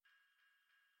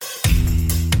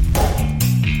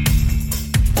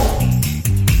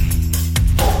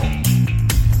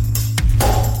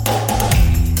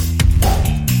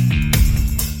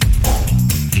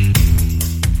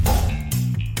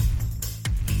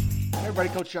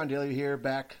Everybody, Coach John Daly here,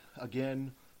 back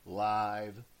again,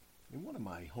 live in one of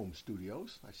my home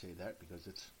studios. I say that because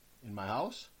it's in my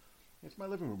house. It's my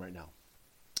living room right now.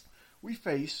 We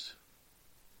face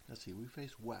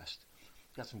west.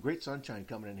 Got some great sunshine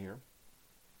coming in here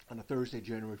on a Thursday,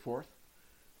 January 4th,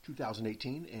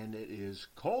 2018, and it is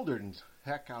colder than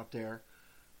heck out there,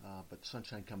 but the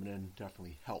sunshine coming in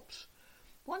definitely helps.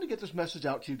 Wanted to get this message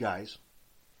out to you guys,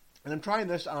 and I'm trying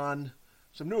this on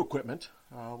some new equipment.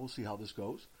 We'll see how this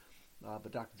goes.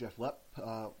 But Dr. Jeff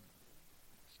Lepp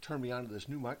turned me on to this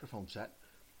new microphone set,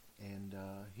 and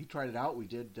he tried it out. We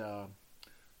did a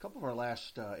couple of our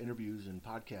last interviews and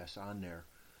podcasts on there.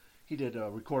 He did a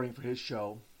recording for his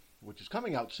show, which is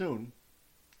coming out soon.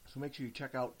 So make sure you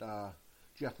check out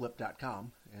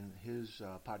jefflip.com, and his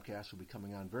podcast will be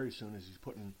coming on very soon as he's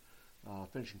putting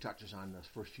finishing touches on the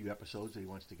first few episodes that he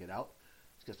wants to get out.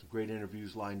 He's got some great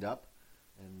interviews lined up.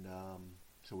 And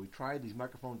so we tried these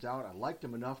microphones out. I liked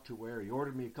them enough to where he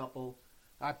ordered me a couple.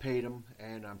 I paid him,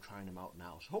 and I'm trying them out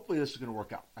now. So hopefully this is going to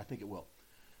work out. I think it will.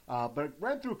 But I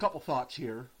ran through a couple thoughts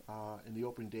here in the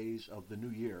opening days of the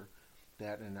new year.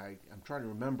 And I'm trying to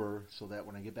remember so that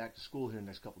when I get back to school here in the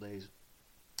next couple days,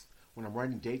 when I'm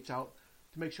writing dates out,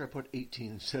 to make sure I put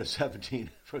 18 instead of 17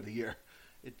 for the year.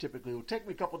 It typically will take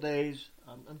me a couple days.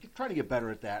 I'm trying to get better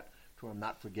at that to where I'm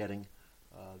not forgetting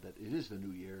that it is the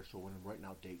new year, so when I'm writing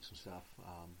out dates and stuff,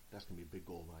 that's going to be a big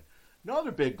goal of mine.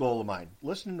 Another big goal of mine,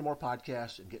 listening to more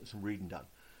podcasts and getting some reading done.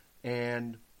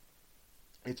 And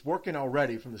it's working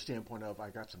already from the standpoint of I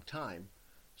got some time,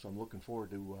 so I'm looking forward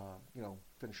to,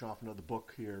 finishing off another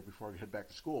book here before I head back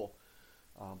to school,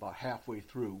 about halfway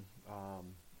through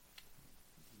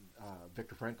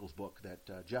Viktor Frankl's book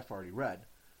that Jeff already read,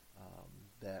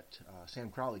 that Sam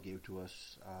Crowley gave to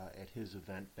us at his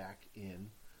event back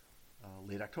in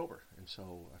late October. And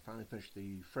so I finally finished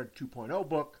the Fred 2.0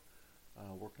 book,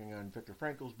 working on Viktor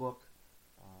Frankl's book,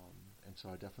 and so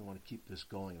I definitely want to keep this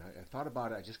going. I thought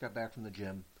about it. I just got back from the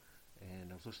gym,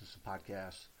 and I was listening to some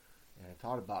podcasts, and I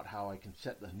thought about how I can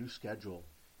set the new schedule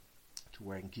to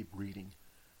where I can keep reading,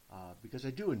 because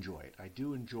I do enjoy it. I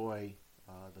do enjoy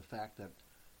the fact that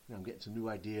I'm getting some new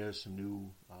ideas, some new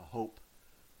hope,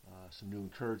 some new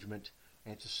encouragement,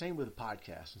 and it's the same with the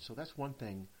podcast. And so that's one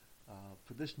thing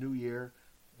for this new year.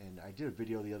 And I did a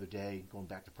video the other day, going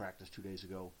back to practice 2 days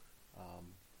ago.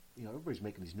 Everybody's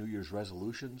making these New Year's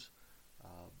resolutions,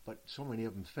 but so many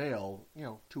of them fail,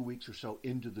 2 weeks or so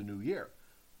into the new year.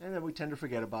 And then we tend to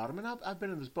forget about them. And I've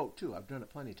been in this boat too. I've done it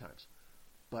plenty of times.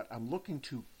 But I'm looking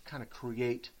to kind of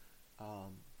create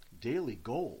daily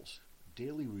goals,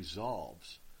 daily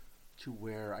resolves, to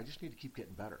where I just need to keep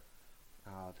getting better.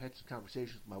 I've had some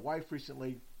conversations with my wife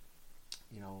recently,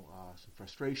 some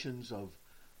frustrations of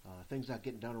things not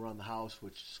getting done around the house,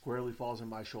 which squarely falls on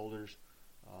my shoulders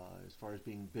as far as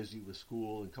being busy with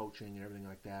school and coaching and everything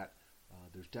like that.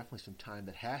 There's definitely some time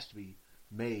that has to be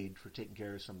made for taking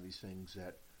care of some of these things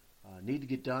that need to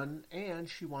get done, and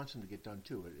she wants them to get done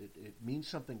too. It means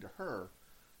something to her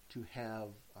to have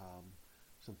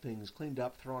some things cleaned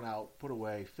up, thrown out, put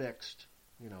away, fixed,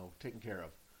 taken care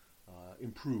of,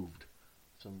 improved,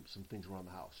 some things around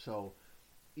the house. So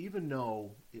even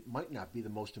though it might not be the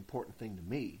most important thing to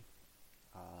me,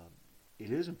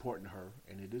 it is important to her,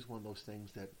 and it is one of those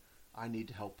things that I need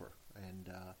to help her. And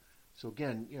so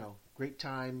again, great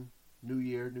time, new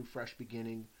year, new fresh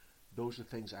beginning. Those are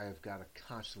things I have got to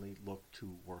constantly look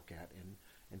to work at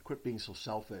and quit being so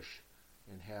selfish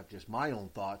and have just my own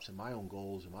thoughts and my own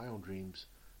goals and my own dreams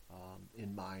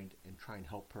in mind, and try and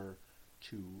help her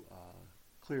to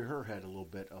clear her head a little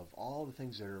bit of all the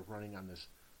things that are running on this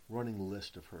running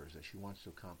list of hers that she wants to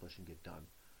accomplish and get done.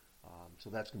 So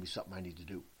that's going to be something I need to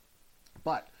do.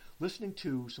 But listening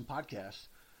to some podcasts,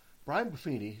 Brian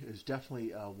Buffini is definitely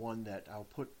one that I'll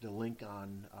put the link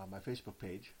on my Facebook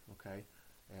page, okay,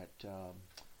 at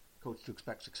Coach to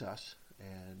Expect Success,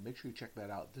 and make sure you check that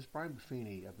out. This Brian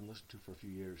Buffini I've been listening to for a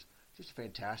few years. Just a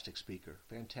fantastic speaker,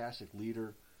 fantastic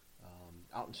leader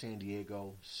out in San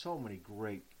Diego. So many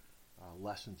great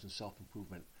lessons in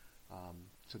self-improvement.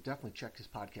 So definitely check his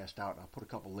podcast out. I'll put a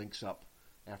couple links up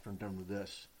after I'm done with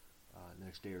this the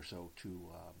next day or so to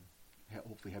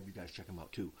hopefully have you guys check him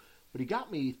out too. But he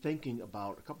got me thinking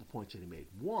about a couple points that he made.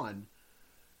 One,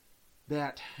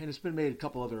 that, and it's been made a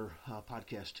couple other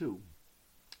podcasts too,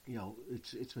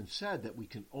 it's been said that we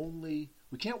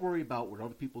can't worry about what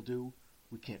other people do.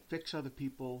 We can't fix other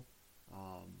people.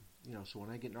 So when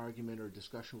I get in an argument or a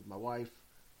discussion with my wife,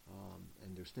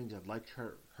 and there's things I'd like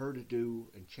her to do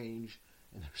and change,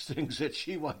 and there's things that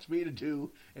she wants me to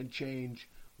do and change,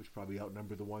 which probably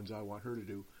outnumber the ones I want her to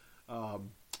do.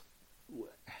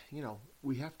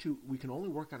 We can only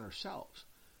work on ourselves.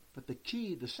 But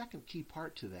the second key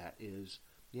part to that is,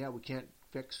 yeah, we can't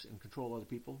fix and control other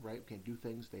people, right? We can't do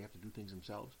things. They have to do things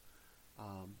themselves.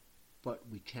 But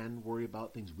we can worry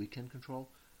about things we can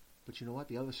control. But you know what?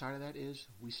 The other side of that is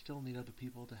we still need other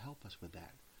people to help us with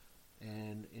that.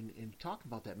 And in talking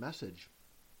about that message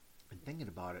and thinking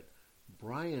about it,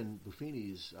 Brian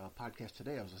Buffini's podcast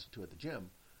today I was listening to at the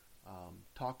gym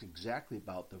talked exactly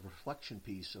about the reflection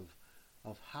piece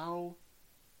of how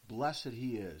blessed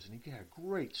he is. And he had a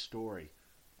great story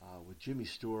with Jimmy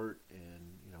Stewart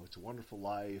and, It's a Wonderful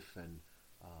Life and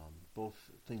both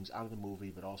things out of the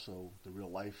movie but also the real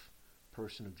life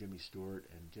person of Jimmy Stewart,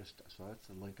 and so that's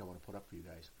the link I want to put up for you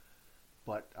guys.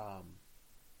 But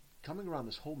coming around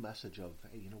this whole message of,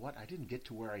 hey, you know what, I didn't get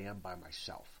to where I am by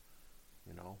myself,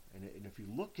 and if you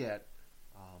look at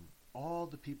all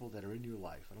the people that are in your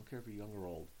life, I don't care if you're young or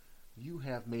old, you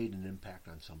have made an impact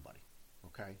on somebody,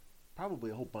 okay?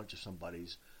 Probably a whole bunch of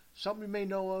somebodies. Some you may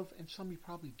know of, and some you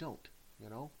probably don't,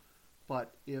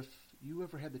 But if you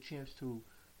ever had the chance to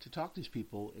talk to these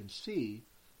people and see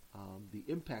the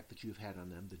impact that you've had on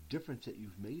them, the difference that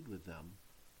you've made with them,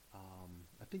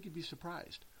 I think you'd be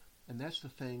surprised. And that's the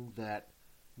thing that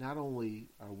not only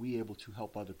are we able to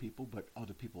help other people, but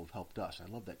other people have helped us. I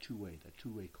love that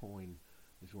two-way coin,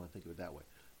 if you want to think of it that way.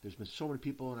 There's been so many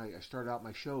people, and I started out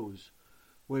my shows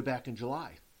way back in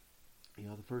July.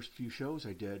 The first few shows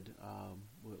I did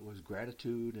was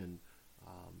gratitude and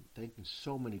thanking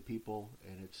so many people,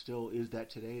 and it still is that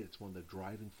today. It's one of the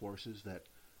driving forces that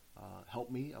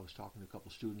helped me. I was talking to a couple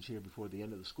of students here before the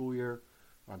end of the school year,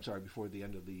 before the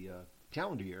end of the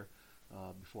calendar year,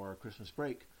 before our Christmas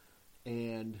break,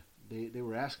 and they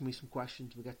were asking me some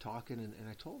questions. We got talking, and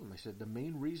I told them, I said, the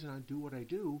main reason I do what I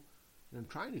do, and I'm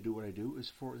trying to do what I do,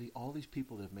 is for all these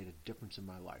people that have made a difference in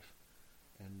my life.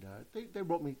 And they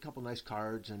wrote me a couple nice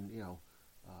cards, and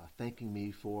thanking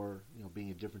me for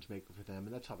being a difference maker for them,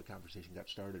 and that's how the conversation got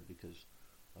started, because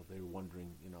they were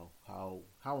wondering how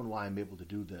and why I'm able to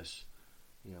do this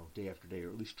day after day, or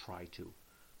at least try to.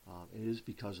 It is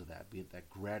because of that, be it that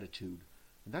gratitude,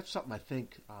 and that's something I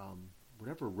think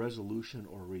whatever resolution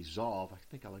or resolve, I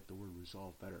think I like the word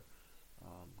resolve better,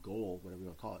 goal, whatever you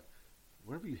want to call it,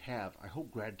 whatever you have, I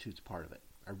hope gratitude's part of it.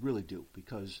 I really do,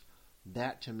 because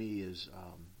that to me is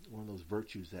one of those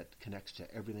virtues that connects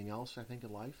to everything else, I think,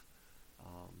 in life.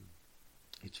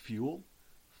 It's fuel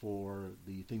for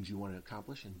the things you want to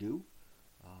accomplish and do.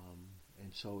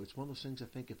 And so it's one of those things, I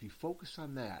think, if you focus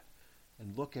on that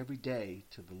and look every day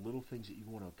to the little things that you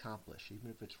want to accomplish,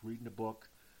 even if it's reading a book,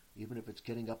 even if it's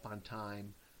getting up on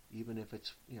time, even if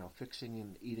it's fixing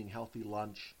and eating healthy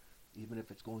lunch, even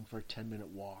if it's going for a 10-minute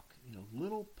walk,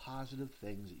 little positive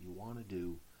things that you want to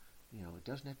do. It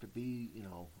doesn't have to be,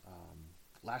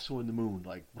 lassoing the moon,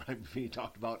 like Brian Buffini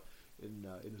talked about in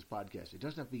his podcast. It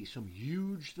doesn't have to be some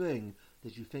huge thing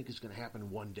that you think is going to happen in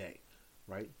one day,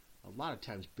 right? A lot of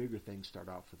times bigger things start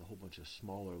off with a whole bunch of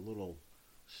smaller little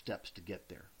steps to get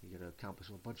there. You got to accomplish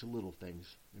a bunch of little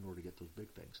things in order to get those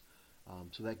big things.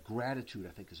 So that gratitude,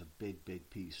 I think, is a big, big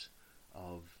piece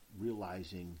of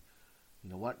realizing,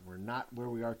 we're not where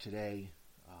we are today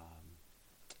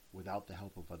without the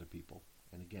help of other people.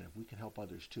 And again, if we can help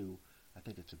others too, I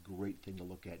think it's a great thing to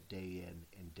look at day in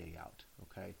and day out,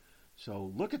 okay?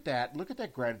 So look at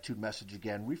that gratitude message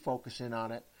again, refocus in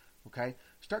on it, okay?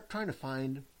 Start trying to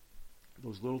find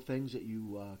those little things that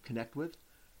you connect with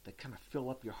that kind of fill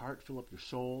up your heart, fill up your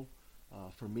soul.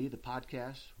 For me, the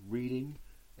podcast, reading,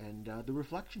 and the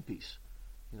reflection piece.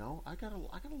 I got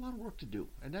a lot of work to do,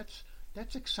 and that's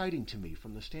exciting to me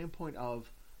from the standpoint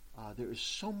of there is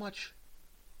so much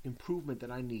improvement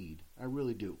that I need. I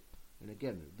really do. And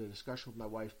again, the discussion with my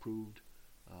wife proved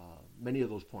many of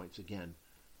those points again,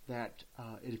 that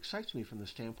it excites me from the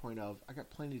standpoint of I got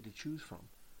plenty to choose from.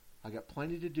 I got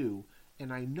plenty to do,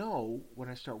 and I know when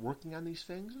I start working on these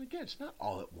things, and again, it's not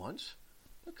all at once.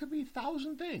 There could be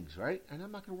 1,000 things, right? And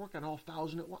I'm not going to work on all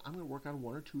 1,000 at once. I'm going to work on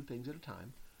one or two things at a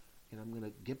time, and I'm going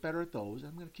to get better at those.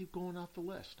 I'm going to keep going off the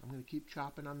list. I'm going to keep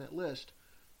chopping on that list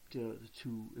to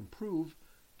improve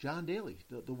John Daly,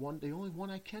 the only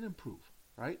one I can improve,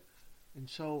 right? And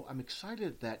so I'm excited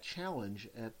at that challenge,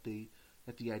 at the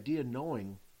idea,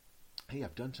 knowing, hey,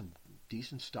 I've done some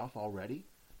decent stuff already,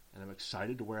 and I'm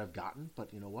excited to where I've gotten.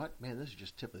 But you know what, man, this is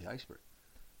just tip of the iceberg.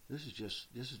 This is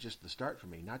just the start for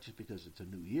me. Not just because it's a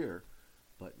new year,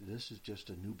 but this is just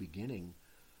a new beginning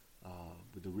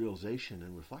with the realization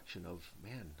and reflection of,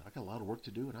 man, I got a lot of work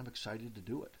to do, and I'm excited to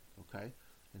do it. Okay.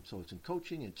 And so it's in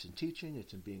coaching, it's in teaching,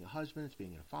 it's in being a husband, it's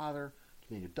being a father, it's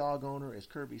being a dog owner. As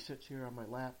Kirby sits here on my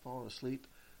lap falling asleep,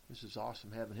 this is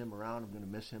awesome having him around. I'm going to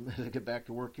miss him as I get back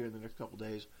to work here in the next couple of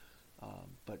days.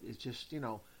 But it's just,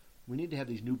 we need to have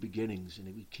these new beginnings, and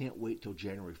we can't wait till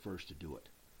January 1st to do it.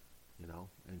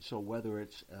 And so whether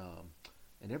it's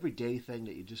an everyday thing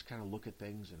that you just kind of look at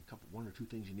things and one or two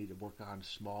things you need to work on,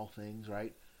 small things,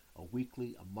 right? A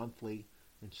weekly, a monthly,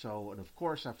 and of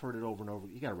course I've heard it over and over.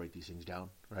 You got to write these things down,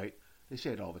 right? They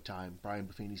say it all the time. Brian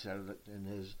Buffini said it in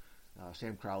his.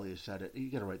 Sam Crowley has said it. You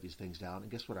got to write these things down,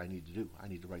 and guess what I need to do? I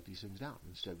need to write these things down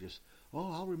instead of just,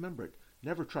 I'll remember it.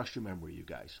 Never trust your memory, you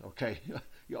guys. Okay,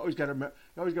 you always got to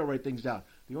write things down.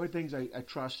 The only things I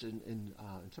trust, and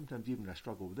sometimes even I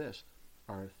struggle with this,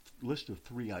 are a list of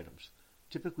 3 items.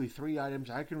 Typically 3 items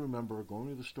I can remember going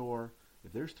to the store.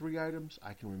 If there's 3 items,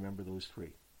 I can remember those 3.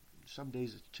 Some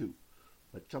days it's 2,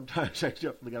 but sometimes I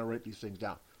definitely got to write these things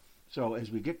down. So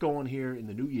as we get going here in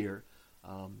the new year,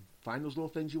 find those little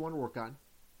things you want to work on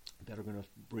that are going to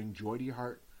bring joy to your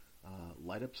heart,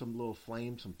 light up some little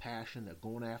flame, some passion, that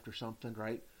going after something,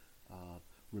 right?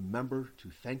 Remember to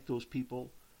thank those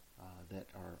people that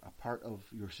are a part of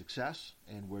your success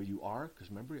and where you are, because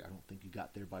remember, I don't think you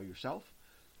got there by yourself.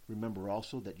 Remember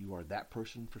also that you are that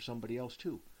person for somebody else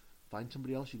too. Find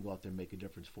somebody else you can go out there and make a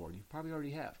difference for, and you probably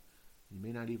already have. You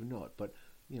may not even know it, but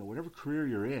whatever career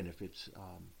you're in, if it's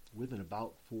with and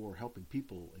about for helping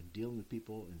people and dealing with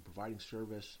people and providing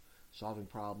service, solving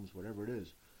problems, whatever it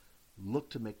is, look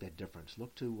to make that difference.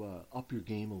 Look to up your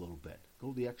game a little bit.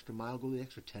 Go the extra mile. Go the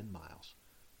extra 10 miles.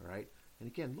 All right? And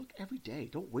again, look every day.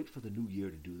 Don't wait for the new year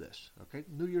to do this. Okay?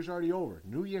 New Year's already over.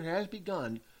 New Year has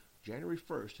begun. January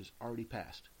 1st is already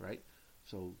passed. Right?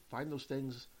 So find those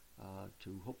things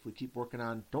to hopefully keep working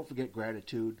on. Don't forget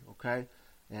gratitude. Okay?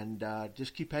 And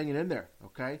just keep hanging in there.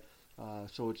 Okay?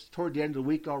 So it's toward the end of the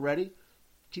week already.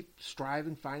 Keep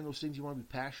striving, find those things you want to be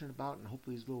passionate about, and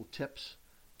hopefully these little tips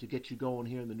to get you going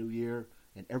here in the new year,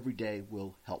 and every day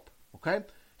will help. Okay?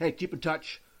 Hey, keep in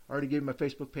touch. I already gave you my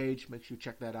Facebook page. Make sure you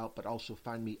check that out, but also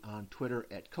find me on Twitter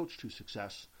at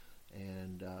Coach2Success.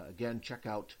 And again, check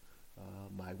out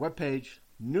my webpage.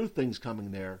 New things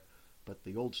coming there, but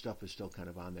the old stuff is still kind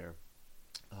of on there.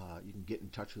 You can get in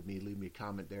touch with me. Leave me a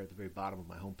comment there at the very bottom of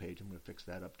my homepage. I'm going to fix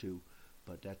that up too.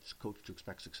 But that's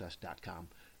coach2expectsuccess.com.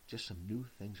 Just some new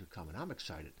things are coming. I'm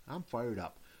excited. I'm fired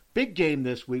up. Big game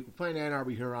this week. We're playing Ann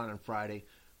Arbor Huron on Friday.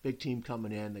 Big team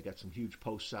coming in. They got some huge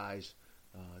post size.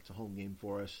 It's a home game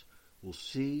for us. We'll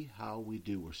see how we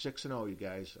do. We're 6-0, you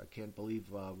guys. I can't believe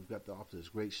we've got off to this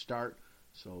great start.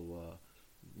 So,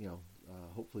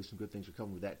 hopefully some good things are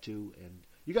coming with that too. And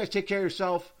you guys take care of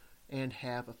yourself and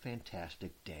have a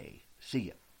fantastic day. See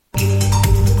ya.